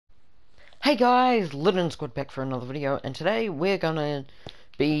Hey guys, Litten Squad back for another video, and today we're gonna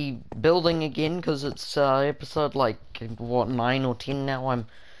be building again because it's episode like what 9 or 10 now. I'm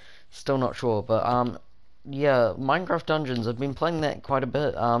still not sure, but yeah, Minecraft Dungeons. I've been playing that quite a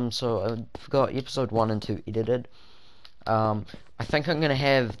bit. So I've got episode 1 and 2 edited. I think I'm gonna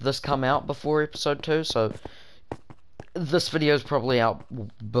have this come out before episode 2, so this video is probably out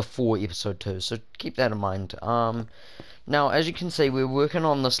before episode 2, so keep that in mind. Now, as you can see, we were working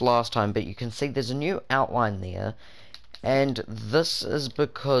on this last time, but you can see there's a new outline there, and this is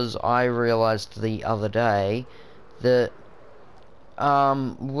because I realized the other day that,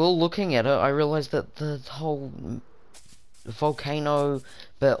 while looking at it, I realized that the whole volcano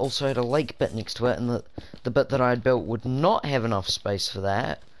bit also had a lake bit next to it, and the bit that I had built would not have enough space for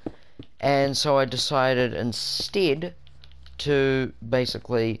that, and so I decided instead to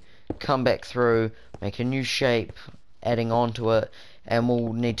basically come back through, make a new shape, adding on to it, and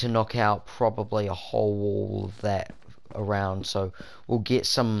we'll need to knock out probably a whole wall of that around, so we'll get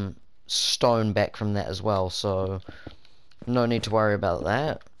some stone back from that as well, so no need to worry about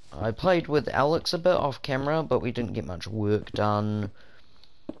that. I played with Alex a bit off camera, but we didn't get much work done.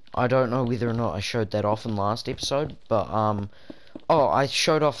 I don't know whether or not I showed that off in last episode, but oh, I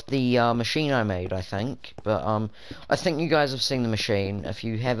showed off the machine I made, I think. But I think you guys have seen the machine. If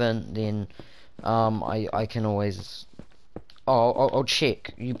you haven't, then I can always. Oh, I'll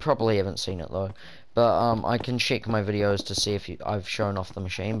check. You probably haven't seen it though. But I can check my videos to see if I've shown off the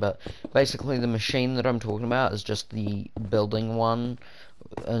machine. But basically, the machine that I'm talking about is just the building one,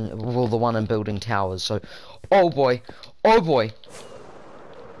 well, the one in building towers. So, oh boy, oh boy,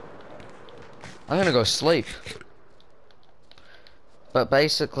 I'm gonna go sleep. But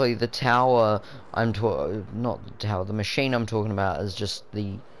basically, the tower not the tower, the machine I'm talking about is just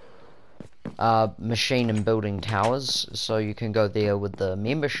the machine in building towers. So you can go there with the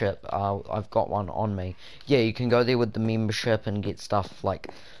membership. I've got one on me. Yeah, you can go there with the membership and get stuff like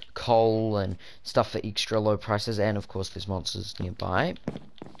coal and stuff for extra low prices, and of course there's monsters nearby.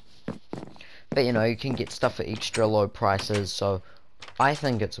 But you know, you can get stuff for extra low prices, so I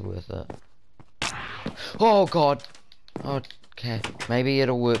think it's worth it. Oh god. Okay, maybe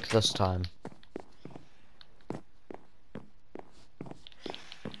it'll work this time.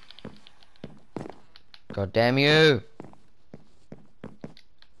 God damn you!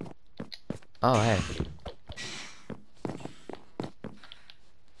 Oh, hey.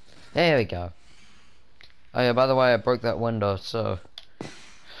 There we go. Oh yeah, by the way, I broke that window, so...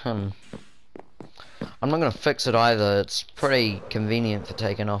 I'm not gonna fix it either. It's pretty convenient for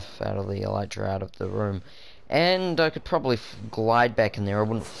taking off out of the elytra out of the room. And I could probably glide back in there. I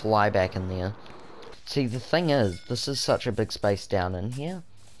wouldn't fly back in there. See, the thing is, this is such a big space down in here.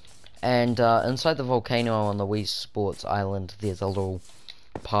 And inside the volcano on the Wii Sports Island, there's a little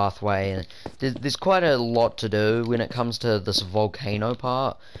pathway. And there's quite a lot to do when it comes to this volcano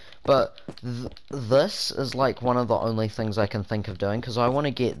part. But this is like one of the only things I can think of doing, because I want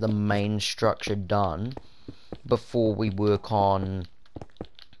to get the main structure done before we work on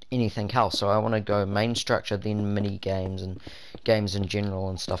anything else. So I want to go main structure, then mini games and games in general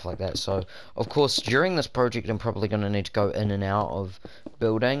and stuff like that. So of course during this project I'm probably going to need to go in and out of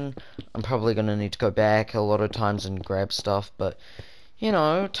building. I'm probably going to need to go back a lot of times and grab stuff, but you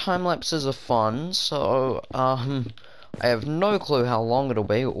know, time lapses are fun. So I have no clue how long it'll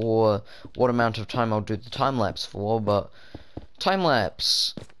be or what amount of time I'll do the time lapse for, but time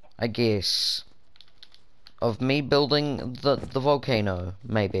lapse, I guess, of me building the volcano,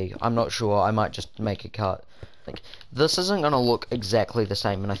 maybe. I'm not sure. I might just make a cut. Like, this isn't gonna look exactly the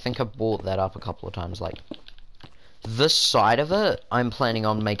same, and I think I've brought that up a couple of times. Like, this side of it, I'm planning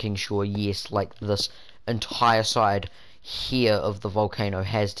on making sure, yes, like, this entire side here of the volcano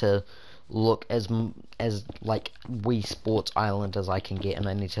has to look as like Wii Sports Island as I can get, and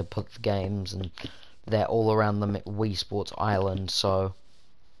I need to put the games and that all around the Wii Sports Island, so...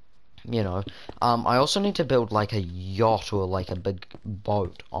 You know, I also need to build like a yacht or like a big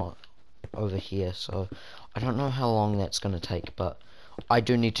boat on over here, so I don't know how long that's gonna take, but I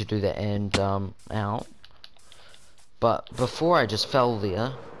do need to do that. And out. But before I just fell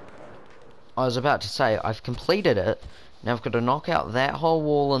there, I was about to say I've completed it. Now I've got to knock out that whole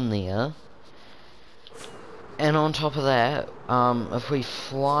wall in there, and on top of that, if we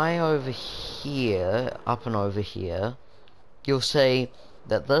fly over here, up and over here, you'll see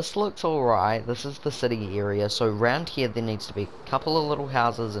that this looks alright. This is the city area, so around here there needs to be a couple of little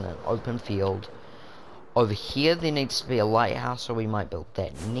houses and an open field. Over here there needs to be a lighthouse, so we might build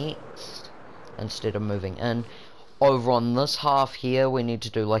that next instead of moving in. Over on this half here we need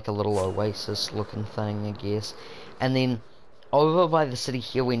to do like a little oasis looking thing, I guess. And then over by the city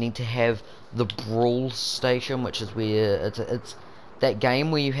here, we need to have the brawl station, which is where it's that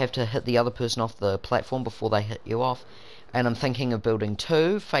game where you have to hit the other person off the platform before they hit you off. And I'm thinking of building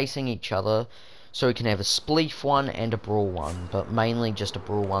two facing each other, so we can have a spleef one and a brawl one, but mainly just a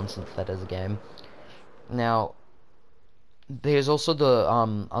brawl one since that is a game. Now, there's also the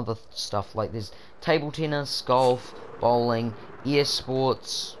other stuff, like there's table tennis, golf, bowling, air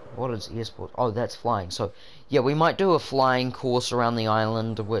sports. What is air sports? Oh, that's flying. So yeah, we might do a flying course around the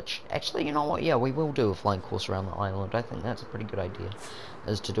island, which actually, you know what, yeah, we will do a flying course around the island. I think that's a pretty good idea,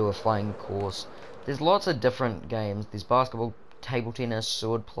 is to do a flying course. There's lots of different games. There's basketball, table tennis,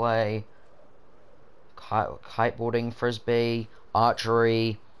 sword play, kiteboarding, frisbee,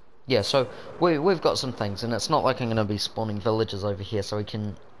 archery. Yeah, so we've got some things, and it's not like I'm gonna be spawning villages over here, so we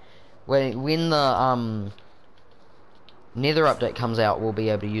can when the Nether update comes out, we'll be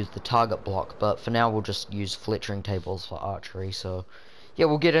able to use the target block, but for now we'll just use fletchering tables for archery. So yeah,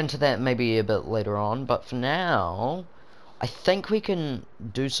 we'll get into that maybe a bit later on, but for now I think we can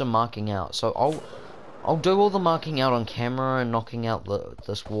do some marking out. So I'll do all the marking out on camera and knocking out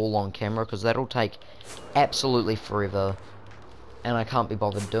this wall on camera, because that'll take absolutely forever, and I can't be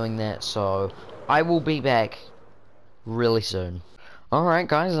bothered doing that, so I will be back really soon. Alright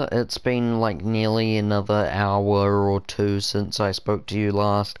guys, it's been like nearly another hour or two since I spoke to you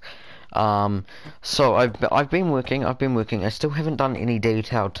last. So I've been working, I still haven't done any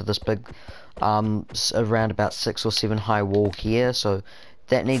detail to this big, around about 6 or 7 high wall here, so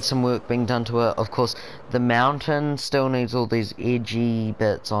that needs some work being done to it. Of course, the mountain still needs all these edgy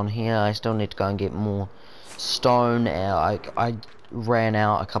bits on here. I still need to go and get more stone. I ran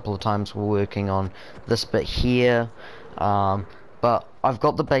out a couple of times while working on this bit here. But I've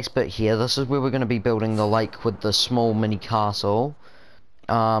got the base bit here. This is where we're going to be building the lake with the small mini castle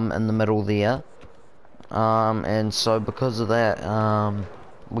in the middle there. And so because of that,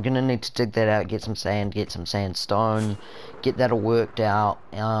 we're going to need to dig that out, get some sand, get some sandstone, get that all worked out,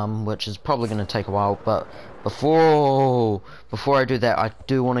 which is probably going to take a while. But before I do that, I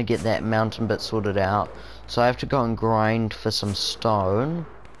do want to get that mountain bit sorted out. So I have to go and grind for some stone.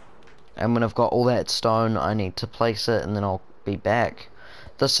 And when I've got all that stone, I need to place it, and then I'll be back.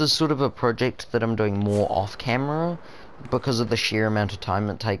 This is sort of a project that I'm doing more off camera because of the sheer amount of time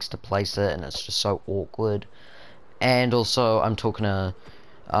it takes to place it, and it's just so awkward. And also I'm talking to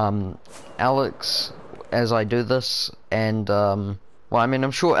Alex as I do this, and well, I mean, I'm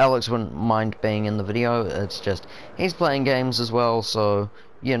sure Alex wouldn't mind being in the video. It's just he's playing games as well, so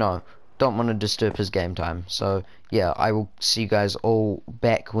you know, don't want to disturb his game time. So yeah, I will see you guys all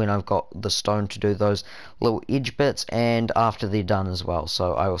back when I've got the stone to do those little edge bits, and after they're done as well.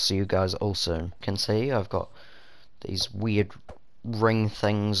 So I will see you guys all soon. You can see I've got these weird ring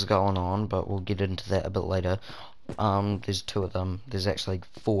things going on, but we'll get into that a bit later. There's 2 of them. There's actually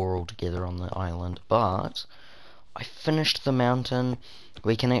 4 altogether on the island, but I finished the mountain.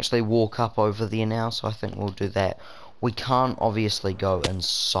 We can actually walk up over there now, so I think we'll do that. We can't obviously go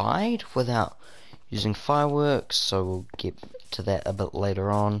inside without using fireworks, so we'll get to that a bit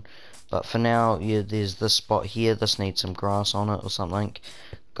later on. But for now, yeah, there's this spot here. This needs some grass on it or something.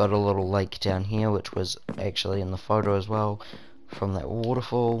 Got a little lake down here, which was actually in the photo as well, from that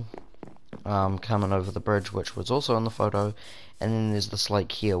waterfall. Coming over the bridge, which was also in the photo. And then there's this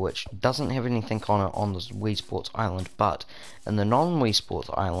lake here, which doesn't have anything on it on this Wii Sports Island, but in the non-Wii Sports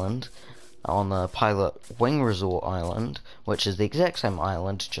Island, on the Pilot Wing Resort Island, which is the exact same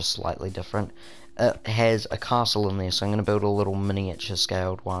island, just slightly different, it has a castle in there, so I'm going to build a little miniature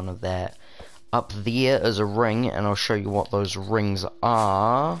scaled one of that. Up there is a ring, and I'll show you what those rings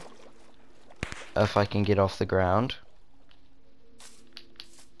are, if I can get off the ground.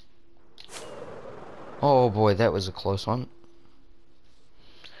 Oh boy, that was a close one.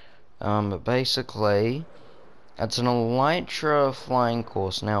 But basically, it's an elytra flying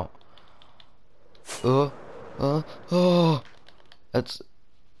course. Now, it's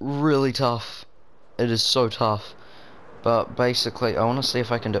really tough. It is so tough. But basically, I want to see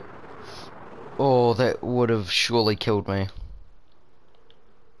if I can do... Oh, that would have surely killed me.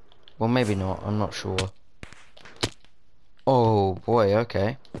 Well, maybe not. I'm not sure. Oh, boy,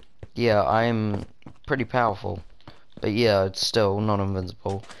 okay. Yeah, I'm pretty powerful. But yeah, it's still not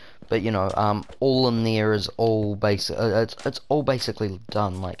invincible. But, you know, all in there is all basic... it's all basically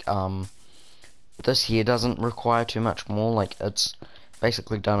done. Like, this here doesn't require too much more. Like, it's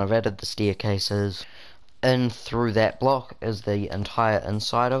basically done. I've added the staircases. In through that block is the entire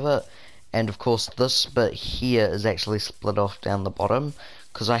inside of it. And of course this bit here is actually split off down the bottom,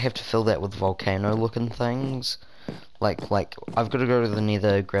 because I have to fill that with volcano looking things. Like I've got to go to the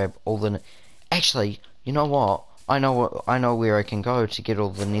nether, grab all the... Actually, you know what? I know where I can go to get all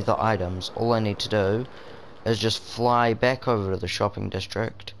the nether items. All I need to do is just fly back over to the shopping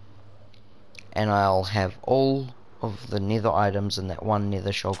district, and I'll have all of the nether items in that one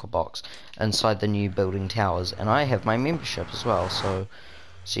nether shulker box inside the new building towers, and I have my membership as well, so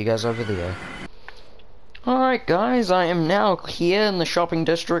see you guys over there. Alright guys, I am now here in the shopping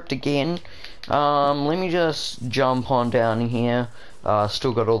district again. Let me just jump on down here.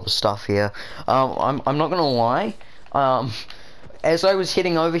 Still got all the stuff here. I'm not gonna lie, as I was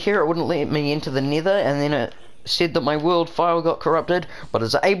heading over here, it wouldn't let me into the nether, and then it said that my world file got corrupted, but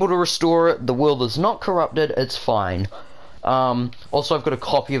is able to restore it. The world is not corrupted, it's fine. Also I've got a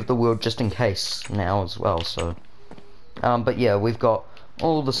copy of the world just in case now as well, so. But yeah, we've got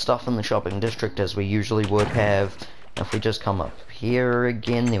all the stuff in the shopping district as we usually would have. If we just come up here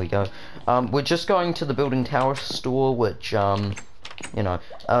again, there we go. We're just going to the building tower store, which, you know,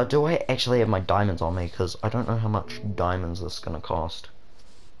 do I actually have my diamonds on me? Because I don't know how much diamonds this is going to cost.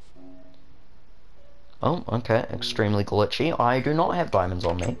 Oh, okay, extremely glitchy. I do not have diamonds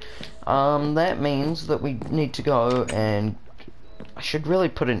on me. That means that we need to go and... I should really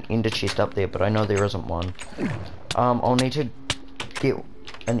put an ender chest up there, but I know there isn't one. I'll need to get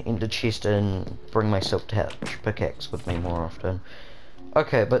an ender chest and bring my silk touch pickaxe with me more often.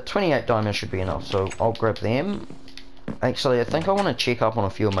 Okay, but 28 diamonds should be enough, so I'll grab them. Actually, I think I want to check up on a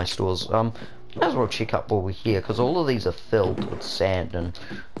few of my stores. Might as well check up while we're here, because all of these are filled with sand and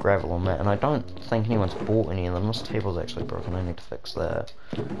gravel and that, and I don't think anyone's bought any of them. This table's actually broken, I need to fix that.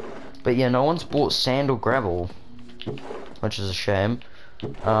 But yeah, no one's bought sand or gravel, which is a shame.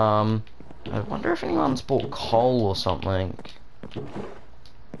 I wonder if anyone's bought coal or something.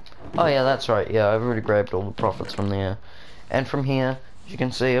 Oh yeah, that's right, yeah, I've already grabbed all the profits from there. And from here, as you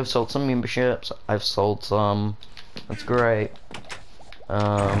can see, I've sold some memberships, I've sold some, that's great.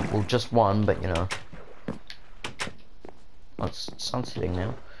 Well, just one, but you know. Oh, it's sunsetting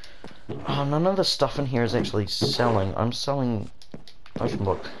now. Oh, none of the stuff in here is actually selling. I'm selling potion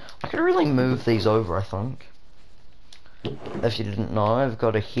block. I could really move these over, I think. If you didn't know, I've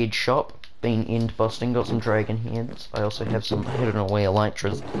got a head shop, been end busting, got some dragon heads. I also have some hidden away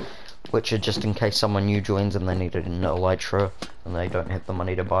elytras, which are just in case someone new joins and they need an elytra and they don't have the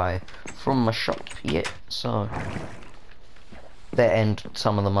money to buy from my shop yet, so... That, and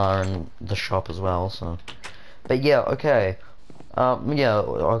some of them are in the shop as well, so... But yeah, okay. Yeah,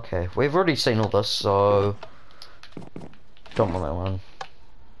 okay. We've already seen all this, so... Don't want that one.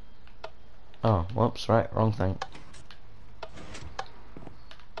 Oh, whoops, right, wrong thing.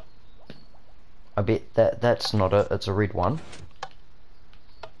 I bet that's not it, it's a red one.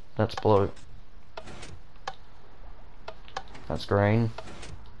 That's blue. That's green.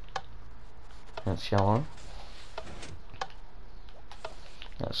 That's yellow.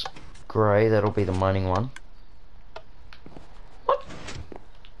 That's grey, that'll be the mining one. What?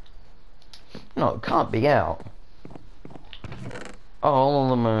 No, it can't be out. Oh, all of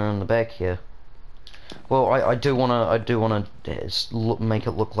them are in the back here. Well, I do wanna make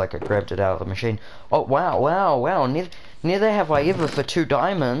it look like I grabbed it out of the machine. Oh, wow. Neither have I ever for 2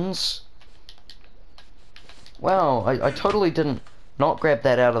 diamonds. Wow, I totally didn't not grab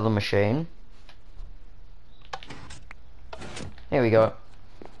that out of the machine. Here we go.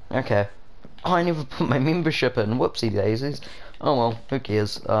 Okay. Oh, I never put my membership in. Whoopsie daisies. Oh well, who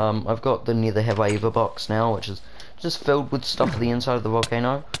cares. I've got the Neither Have I Ever box now, which is just filled with stuff for the inside of the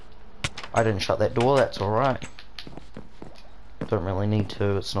volcano. I didn't shut that door, that's alright. Don't really need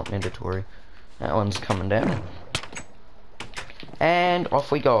to, it's not mandatory. That one's coming down. And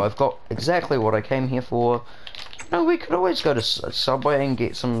off we go. I've got exactly what I came here for. No, we could always go to Subway and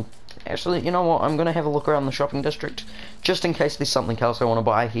get some... Actually, you know what? I'm going to have a look around the shopping district, just in case there's something else I want to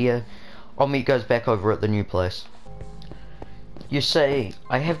buy here. I'll meet you guys back over at the new place. You see,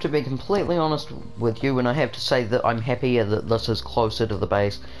 I have to be completely honest with you, and I have to say that I'm happier that this is closer to the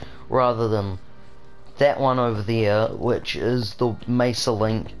base, rather than that one over there, which is the Mesa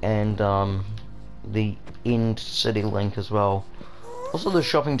link, and the End City link as well. Also the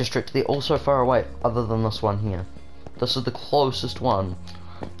shopping district, they're all so far away, other than this one here. This is the closest one.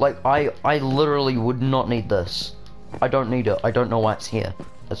 Like, I literally would not need this. I don't need it. I don't know why it's here.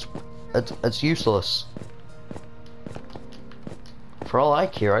 It's useless. For all I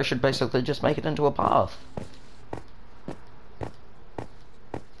care, I should basically just make it into a path.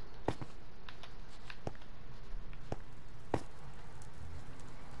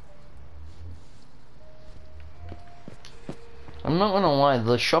 I'm not gonna lie,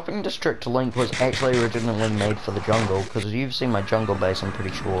 the shopping district link was actually originally made for the jungle, because you've seen my jungle base, I'm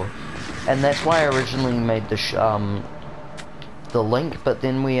pretty sure. And that's why I originally made the link, but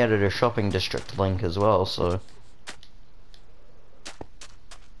then we added a shopping district link as well, so...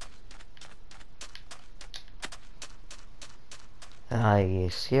 Ah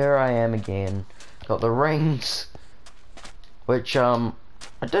yes, here I am again. Got the rings, which I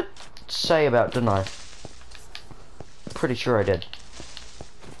did say about, didn't I? Pretty sure I did.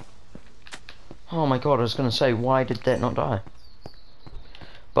 Oh my god, I was gonna say, why did that not die?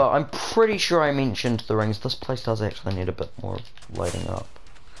 But I'm pretty sure I mentioned the rings. This place does actually need a bit more lighting up.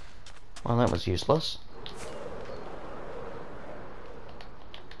 Well, that was useless.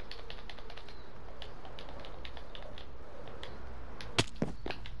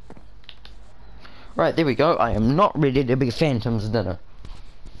 Right, there we go. I am not ready to be Phantom's dinner.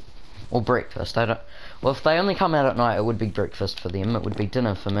 Or breakfast, I don't... Well, if they only come out at night, it would be breakfast for them. It would be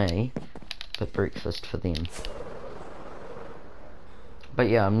dinner for me. But breakfast for them. But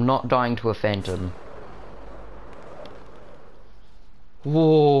yeah, I'm not dying to a Phantom.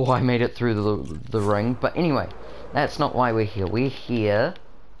 Whoa, I made it through the ring. But anyway, that's not why we're here. We're here...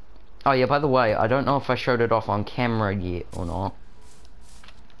 Oh yeah, by the way, I don't know if I showed it off on camera yet or not.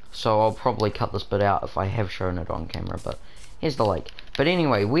 So I'll probably cut this bit out if I have shown it on camera, but here's the lake. But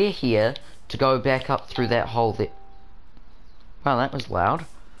anyway, we're here to go back up through that hole there. Wow, that was loud.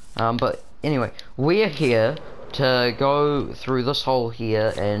 But anyway, we're here to go through this hole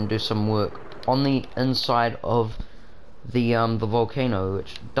here and do some work on the inside of the volcano,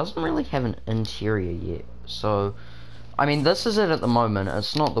 which doesn't really have an interior yet. So, I mean, this is it at the moment.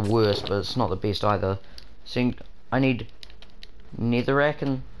 It's not the worst, but it's not the best either. So I need netherrack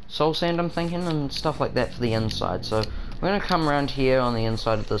and soul sand, I'm thinking, and stuff like that for the inside. So we're going to come around here on the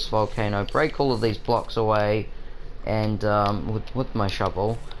inside of this volcano, break all of these blocks away, and with my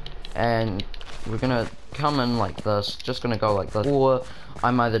shovel, and we're going to come in like this, just going to go like this, or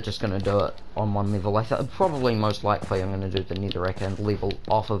I'm either just going to do it on one level. Probably most likely I'm going to do the netherrack and level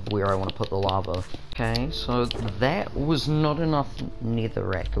off of where I want to put the lava. Okay, so that was not enough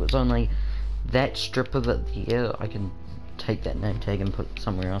netherrack. It was only that strip of it there. I can take that name tag and put it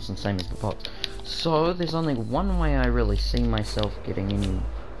somewhere else, and same as the pot. So there's only one way I really see myself getting any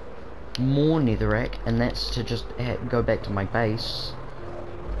more netherrack, and that's to just go back to my base,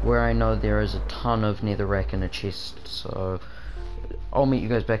 where I know there is a ton of netherrack in a chest. So I'll meet you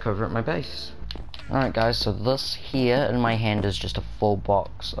guys back over at my base. Alright guys, so this here in my hand is just a full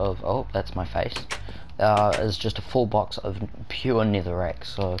box of, oh, that's my face, is just a full box of pure netherrack.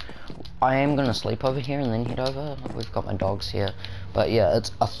 So I am going to sleep over here and then head over. We've got my dogs here. But yeah,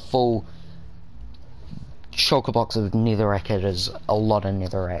 it's a full choker box of netherrack. It is a lot of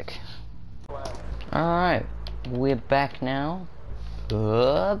netherrack. Alright, we're back now.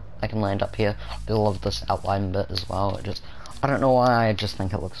 I can land up here. I love this outline bit as well. I don't know why, I just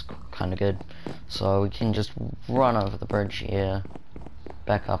think it looks kind of good. So we can just run over the bridge here,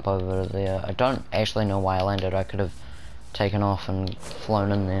 back up over there. I don't actually know why I landed. I could have taken off and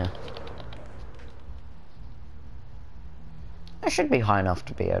flown in there. I should be high enough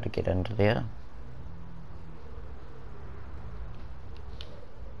to be able to get into there.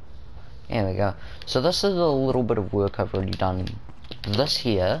 There we go. So this is a little bit of work I've already done. This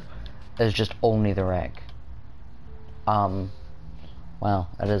here is just all netherrack. Wow,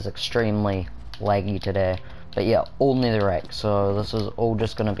 it is extremely laggy today. But yeah, all netherrack. So this is all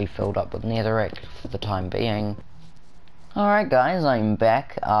just going to be filled up with netherrack for the time being. Alright guys, I'm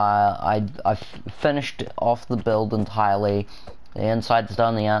back. I've finished off the build entirely. The inside's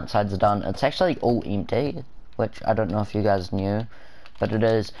done, the outside's done. It's actually all empty, which I don't know if you guys knew, but it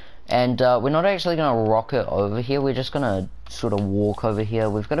is. And we're not actually going to rocket over here. We're just going to sort of walk over here.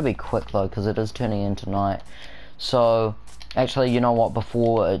 We've got to be quick though, because it is turning into night. So actually, you know what,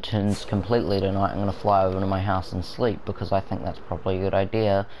 before it turns completely to night, I'm going to fly over to my house and sleep, because I think that's probably a good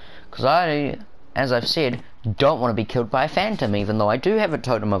idea. Because I, as I've said, don't want to be killed by a phantom. Even though I do have a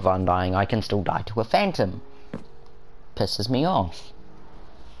totem of undying, I can still die to a phantom. Pisses me off.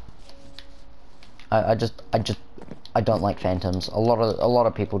 I don't like phantoms. A lot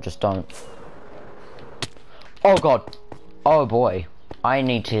of people just don't. Oh god. Oh boy. I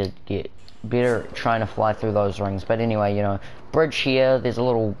need to get better at trying to fly through those rings. But anyway, you know, bridge here. There's a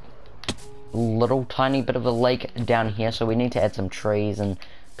little tiny bit of a lake down here, so we need to add some trees and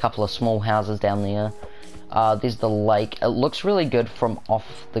a couple of small houses down there. There's the lake. It looks really good from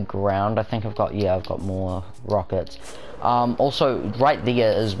off the ground. I think I've got more rockets. Also, right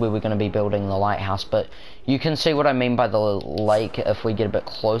there is where we're going to be building the lighthouse, but you can see what I mean by the lake if we get a bit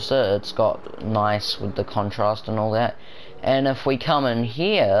closer. It's got nice with the contrast and all that. And if we come in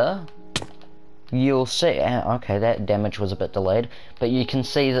here, you'll see, okay, that damage was a bit delayed, but you can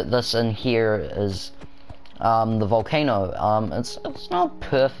see that this in here is the volcano. It's not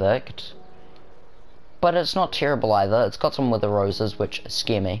perfect, but it's not terrible either. It's got some wither roses, which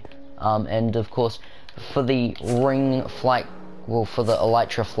scare me. And of course, for the ring flight well, for the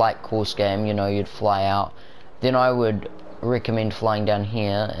Elytra flight course game, you know, you'd fly out. Then I would recommend flying down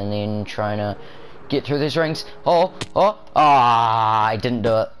here and then trying to get through these rings. I didn't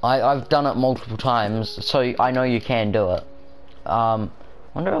do it. I've done it multiple times, so I know you can do it.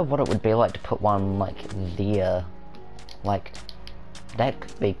 Wonder what it would be like to put one like there. Like, that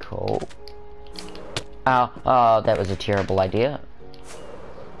could be cool. That was a terrible idea.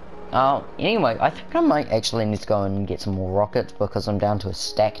 Anyway, I think I might actually need to go and get some more rockets because I'm down to a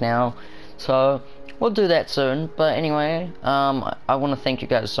stack now. So, we'll do that soon. But anyway, I want to thank you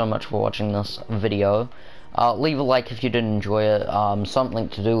guys so much for watching this video. Leave a like if you did enjoy it. Something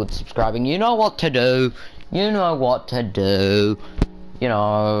to do with subscribing. You know what to do. You know what to do. You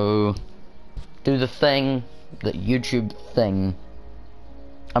know, do the thing, the YouTube thing.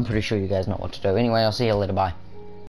 I'm pretty sure you guys know what to do. Anyway, I'll see you later. Bye.